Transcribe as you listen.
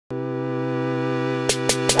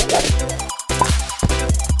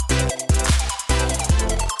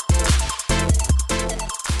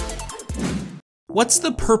What's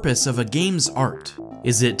the purpose of a game's art?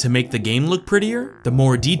 Is it to make the game look prettier? The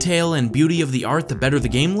more detail and beauty of the art, the better the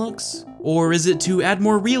game looks? Or is it to add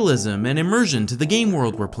more realism and immersion to the game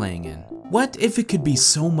world we're playing in? What if it could be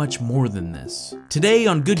so much more than this? Today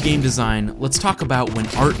on Good Game Design, let's talk about when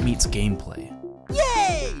art meets gameplay.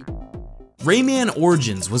 Yay! Rayman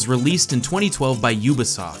Origins was released in 2012 by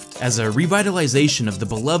Ubisoft as a revitalization of the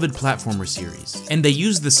beloved platformer series, and they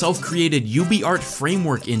used the self-created UbiArt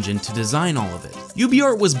framework engine to design all of it.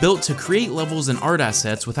 UbiArt was built to create levels and art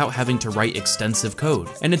assets without having to write extensive code,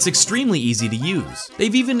 and it's extremely easy to use.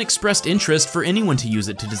 They've even expressed interest for anyone to use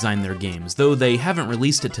it to design their games, though they haven't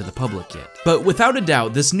released it to the public yet. But without a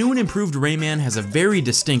doubt, this new and improved Rayman has a very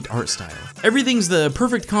distinct art style. Everything's the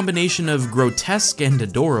perfect combination of grotesque and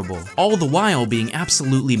adorable, all the while being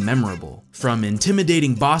absolutely memorable. From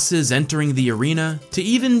intimidating bosses entering the arena, to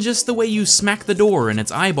even just the way you smack the door and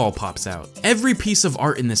its eyeball pops out. Every piece of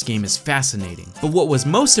art in this game is fascinating, but what was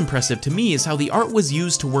most impressive to me is how the art was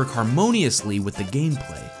used to work harmoniously with the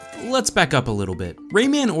gameplay. Let's back up a little bit.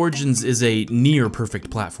 Rayman Origins is a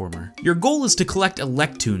near-perfect platformer. Your goal is to collect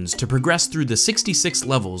Electoons to progress through the 66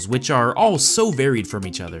 levels, which are all so varied from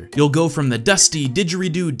each other. You'll go from the dusty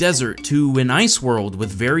didgeridoo desert to an ice world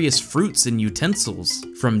with various fruits and utensils,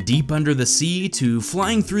 from deep under the sea to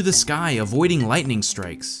flying through the sky avoiding lightning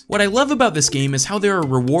strikes. What I love about this game is how there are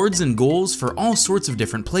rewards and goals for all sorts of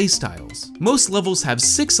different playstyles. Most levels have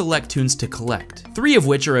 6 Electoons to collect, 3 of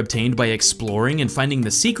which are obtained by exploring and finding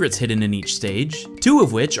the secrets hidden in each stage, 2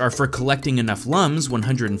 of which are for collecting enough lums,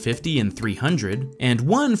 150 and 300, and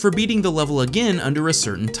 1 for beating the level again under a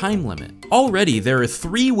certain time limit. Already, there are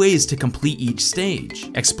 3 ways to complete each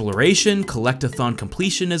stage: exploration, collectathon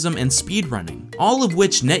completionism, and speedrunning, all of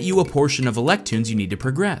which net you a portion of Electoons you need to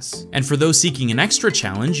progress. And for those seeking an extra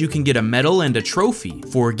challenge, you can get a medal and a trophy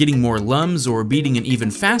for getting more lums or beating an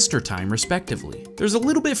even faster time respectively. There's a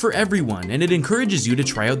little bit for everyone, and it encourages you to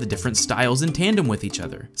try out the different styles in tandem with each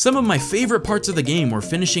other. Some of my favorite parts of the game were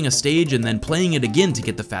finishing a stage and then playing it again to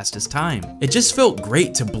get the fastest time. It just felt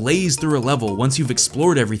great to blaze through a level once you've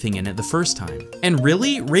explored everything in it the first time. And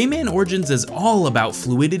really, Rayman Origins is all about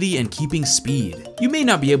fluidity and keeping speed. You may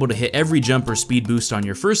not be able to hit every jump or speed boost on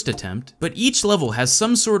your first attempt, but each level has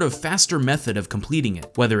some sort of faster method of completing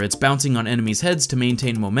it, whether it's bouncing on enemies' heads to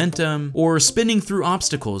maintain momentum, or spinning through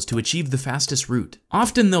obstacles to achieve the fastest route.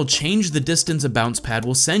 Often they'll change the distance a bounce pad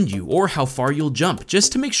will send you, or how far you'll jump,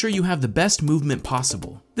 just to make sure you have the best movement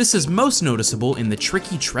possible. This is most noticeable in the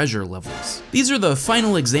tricky treasure levels. These are the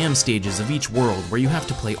final exam stages of each world where you have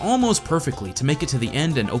to play almost perfectly to make it to the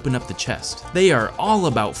end and open up the chest. They are all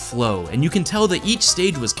about flow, and you can tell that each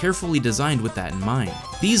stage was carefully designed with that in mind.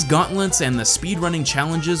 These gauntlets and the speedrunning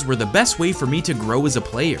challenges were the best way for me to grow as a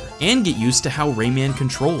player, and get used to how Rayman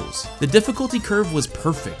controls. The difficulty curve was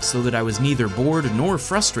perfect so that I was neither bored nor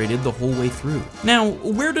frustrated the whole way through. Now,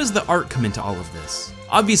 where does the art come into all of this?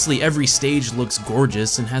 Obviously, every stage looks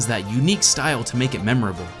gorgeous and has that unique style to make it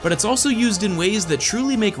memorable, but it's also used in ways that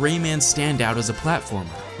truly make Rayman stand out as a platformer,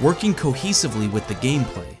 working cohesively with the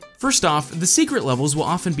gameplay. First off, the secret levels will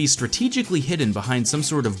often be strategically hidden behind some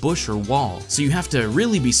sort of bush or wall, so you have to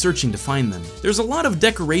really be searching to find them. There's a lot of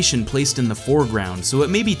decoration placed in the foreground, so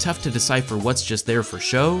it may be tough to decipher what's just there for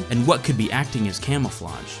show and what could be acting as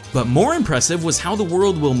camouflage. But more impressive was how the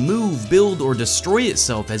world will move, build, or destroy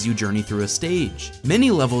itself as you journey through a stage.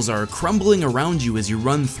 Many levels are crumbling around you as you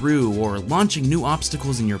run through, or launching new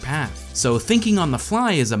obstacles in your path, so thinking on the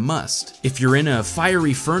fly is a must. If you're in a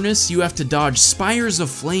fiery furnace, you have to dodge spires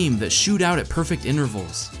of flame that shoot out at perfect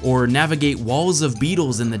intervals, or navigate walls of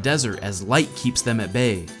beetles in the desert as light keeps them at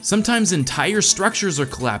bay. Sometimes entire structures are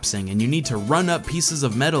collapsing and you need to run up pieces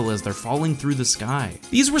of metal as they're falling through the sky.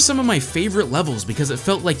 These were some of my favorite levels because it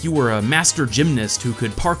felt like you were a master gymnast who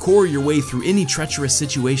could parkour your way through any treacherous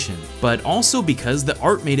situation, but also because the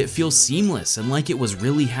art made it feel seamless and like it was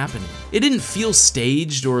really happening. It didn't feel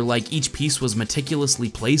staged or like each piece was meticulously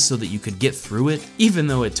placed so that you could get through it, even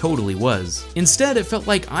though it totally was. Instead, it felt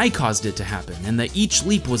like I caused it to happen, and that each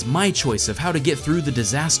leap was my choice of how to get through the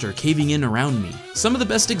disaster caving in around me. Some of the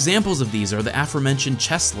best examples of these are the aforementioned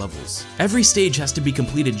chess levels. Every stage has to be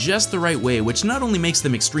completed just the right way, which not only makes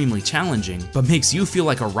them extremely challenging, but makes you feel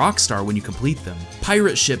like a rock star when you complete them.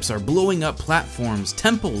 Pirate ships are blowing up platforms,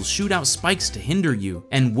 temples shoot out spikes to hinder you,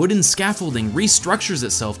 and wooden scaffolding restructures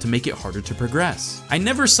itself to make it harder to progress. I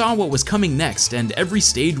never saw what was coming next, and every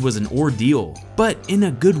stage was an ordeal, but in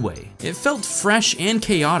a good way. It felt fresh and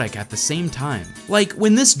chaotic chaotic at the same time. Like,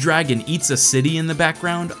 when this dragon eats a city in the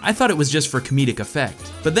background, I thought it was just for comedic effect.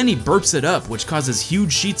 But then he burps it up, which causes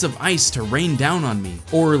huge sheets of ice to rain down on me.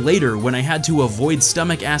 Or later, when I had to avoid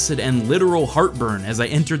stomach acid and literal heartburn as I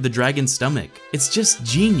entered the dragon's stomach. It's just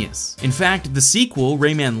genius. In fact, the sequel,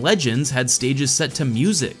 Rayman Legends, had stages set to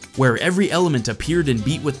music, where every element appeared and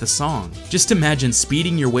beat with the song. Just imagine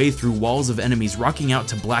speeding your way through walls of enemies rocking out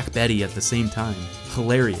to Black Betty at the same time.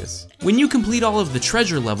 Hilarious. When you complete all of the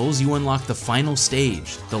treasure levels, you unlock the final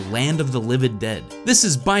stage, the Land of the Living Dead. This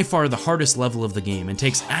is by far the hardest level of the game and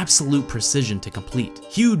takes absolute precision to complete.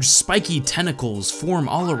 Huge spiky tentacles form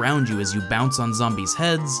all around you as you bounce on zombies'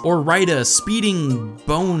 heads, or ride a speeding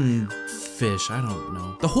bone fish, I don't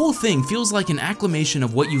know. The whole thing feels like an acclamation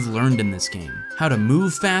of what you've learned in this game. How to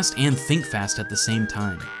move fast and think fast at the same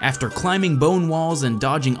time. After climbing bone walls and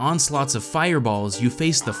dodging onslaughts of fireballs, you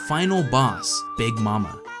face the final boss, Big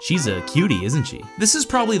Mama. She's a cutie, isn't she? This is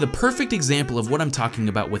probably the perfect example of what I'm talking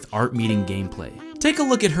about with art meeting gameplay. Take a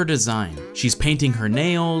look at her design. She's painting her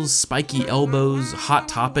nails, spiky elbows, Hot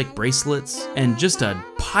Topic bracelets, and just a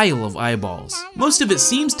pile of eyeballs. Most of it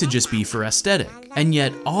seems to just be for aesthetic, and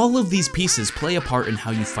yet all of these pieces play a part in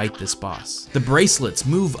how you fight this boss. The bracelets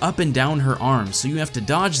move up and down her arms, so you have to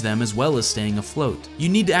dodge them as well as staying afloat. You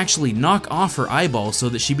need to actually knock off her eyeball so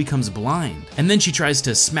that she becomes blind, and then she tries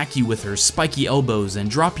to smack you with her spiky elbows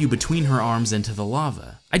and drop you between her arms into the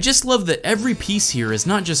lava. I just love that every piece here is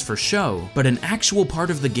not just for show, but an actual part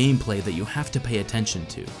of the gameplay that you have to pay attention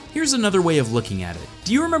to. Here's another way of looking at it.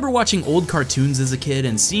 Do you remember watching old cartoons as a kid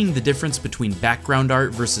and seeing the difference between background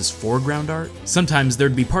art versus foreground art? Sometimes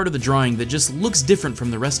there'd be part of the drawing that just looks different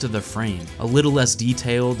from the rest of the frame. A little less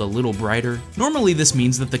detailed, a little brighter. Normally this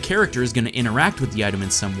means that the character is going to interact with the item in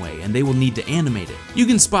some way, and they will need to animate it. You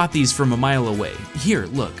can spot these from a mile away. Here,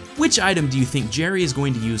 look. Which item do you think Jerry is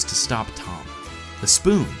going to use to stop Tom? The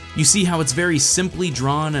spoon. You see how it's very simply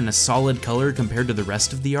drawn and a solid color compared to the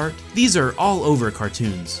rest of the art? These are all over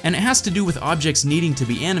cartoons, and it has to do with objects needing to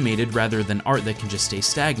be animated rather than art that can just stay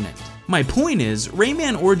stagnant. My point is,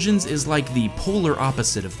 Rayman Origins is like the polar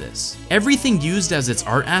opposite of this. Everything used as its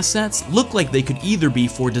art assets look like they could either be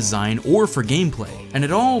for design or for gameplay, and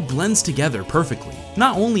it all blends together perfectly.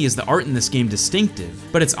 Not only is the art in this game distinctive,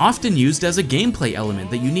 but it's often used as a gameplay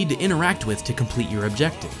element that you need to interact with to complete your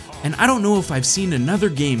objective. And I don't know if I've seen another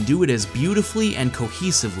game do it as beautifully and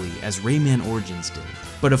cohesively as Rayman Origins did.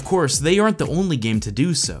 But of course, they aren't the only game to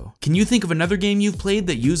do so. Can you think of another game you've played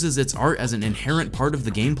that uses its art as an inherent part of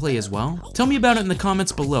the gameplay as well? Tell me about it in the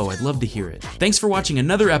comments below, I'd love to hear it. Thanks for watching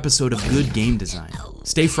another episode of Good Game Design.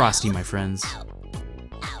 Stay frosty, my friends.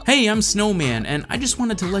 Hey, I'm Snowman, and I just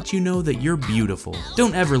wanted to let you know that you're beautiful.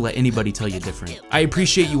 Don't ever let anybody tell you different. I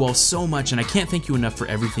appreciate you all so much, and I can't thank you enough for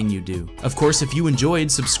everything you do. Of course, if you enjoyed,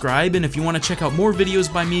 subscribe, and if you want to check out more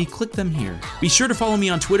videos by me, click them here. Be sure to follow me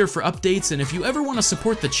on Twitter for updates, and if you ever want to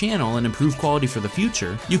support the channel and improve quality for the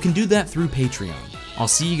future, you can do that through Patreon. I'll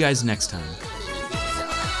see you guys next time.